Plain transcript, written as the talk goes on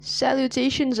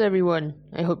Salutations everyone!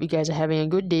 I hope you guys are having a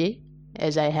good day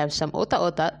as I have some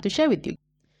otak-otak to share with you.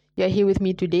 You are here with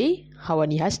me today,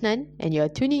 Hawani Hasnan, and you are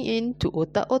tuning in to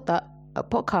Otak Otak, a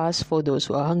podcast for those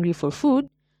who are hungry for food,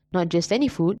 not just any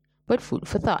food, but food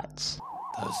for thoughts.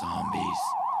 The zombies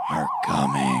are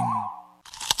coming.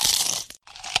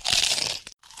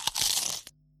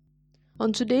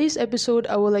 On today's episode,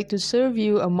 I would like to serve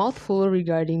you a mouthful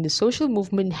regarding the social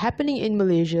movement happening in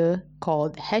Malaysia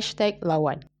called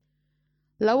 #Lawan.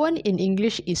 Lawan in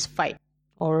English is fight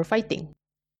or fighting.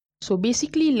 So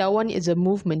basically, Lawan is a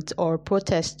movement or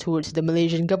protest towards the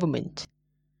Malaysian government.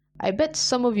 I bet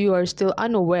some of you are still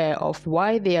unaware of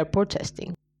why they are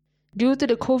protesting. Due to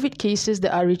the COVID cases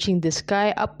that are reaching the sky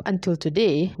up until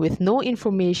today, with no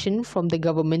information from the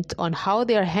government on how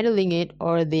they are handling it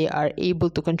or they are able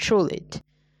to control it.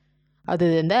 Other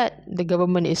than that, the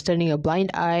government is turning a blind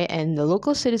eye and the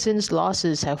local citizens'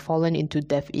 losses have fallen into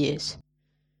deaf ears.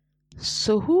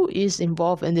 So who is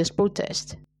involved in this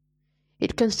protest?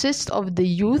 It consists of the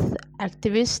youth,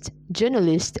 activists,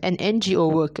 journalists and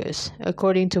NGO workers,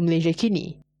 according to Malaysia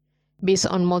Kini. Based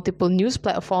on multiple news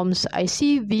platforms, I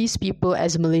see these people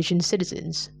as Malaysian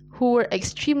citizens who were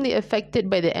extremely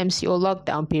affected by the MCO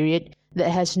lockdown period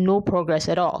that has no progress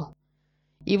at all.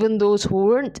 Even those who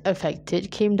weren't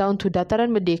affected came down to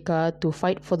Dataran Merdeka to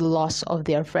fight for the loss of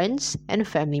their friends and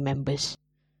family members.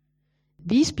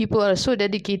 These people are so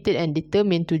dedicated and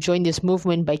determined to join this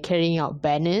movement by carrying out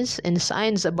banners and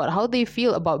signs about how they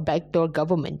feel about backdoor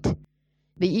government.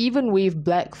 They even wave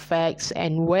black flags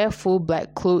and wear full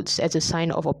black clothes as a sign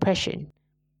of oppression.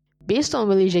 Based on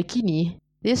Malaysia Kini,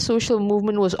 this social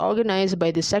movement was organized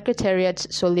by the Secretariat's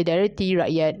Solidariti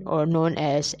Rakyat, or known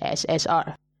as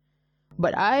SSR.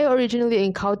 But I originally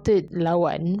encountered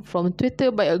Lawan from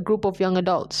Twitter by a group of young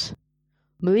adults.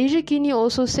 Malaysia Kini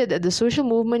also said that the social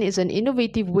movement is an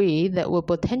innovative way that will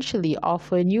potentially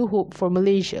offer new hope for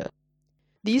Malaysia.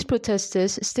 These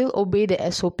protesters still obey the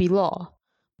SOP law.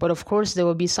 But of course, there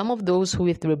will be some of those who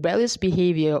with rebellious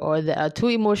behavior or that are too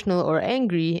emotional or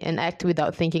angry and act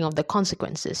without thinking of the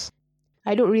consequences.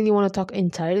 I don't really want to talk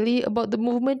entirely about the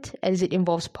movement as it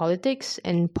involves politics,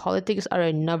 and politics are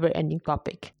a never-ending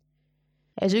topic.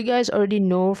 As you guys already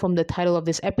know from the title of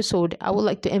this episode, I would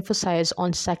like to emphasize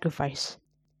on sacrifice.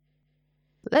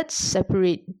 Let's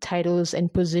separate titles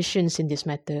and positions in this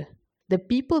matter. The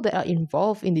people that are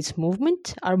involved in this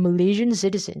movement are Malaysian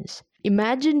citizens.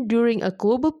 Imagine during a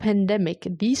global pandemic,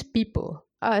 these people,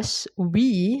 us,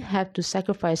 we have to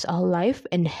sacrifice our life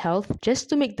and health just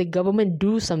to make the government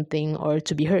do something or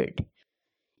to be heard.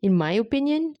 In my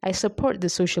opinion, I support the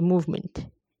social movement.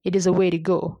 It is a way to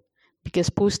go, because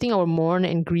posting our mourn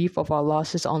and grief of our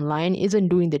losses online isn't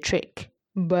doing the trick.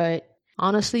 But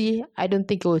honestly, I don't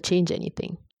think it will change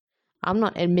anything. I'm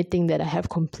not admitting that I have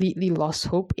completely lost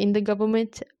hope in the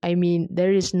government. I mean,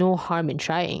 there is no harm in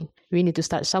trying. We need to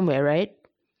start somewhere, right?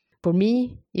 For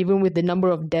me, even with the number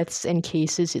of deaths and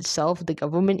cases itself, the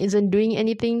government isn't doing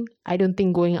anything. I don't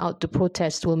think going out to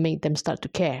protest will make them start to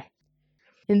care.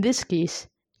 In this case,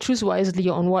 choose wisely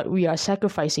on what we are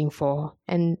sacrificing for,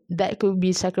 and that could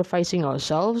be sacrificing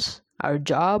ourselves, our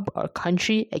job, our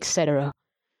country, etc.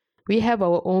 We have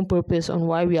our own purpose on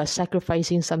why we are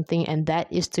sacrificing something, and that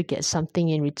is to get something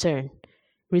in return.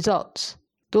 Results.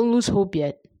 Don't lose hope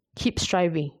yet. Keep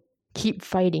striving. Keep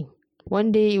fighting.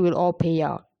 One day it will all pay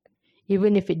out.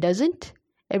 Even if it doesn't,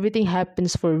 everything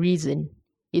happens for a reason.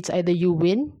 It's either you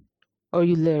win or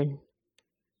you learn.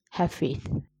 Have faith.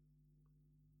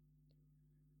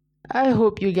 I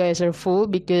hope you guys are full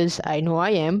because I know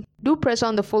I am. Do press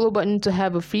on the follow button to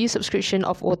have a free subscription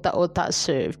of Otak Otak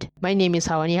served. My name is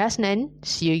Hawani Hasnan.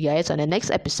 See you guys on the next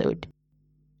episode.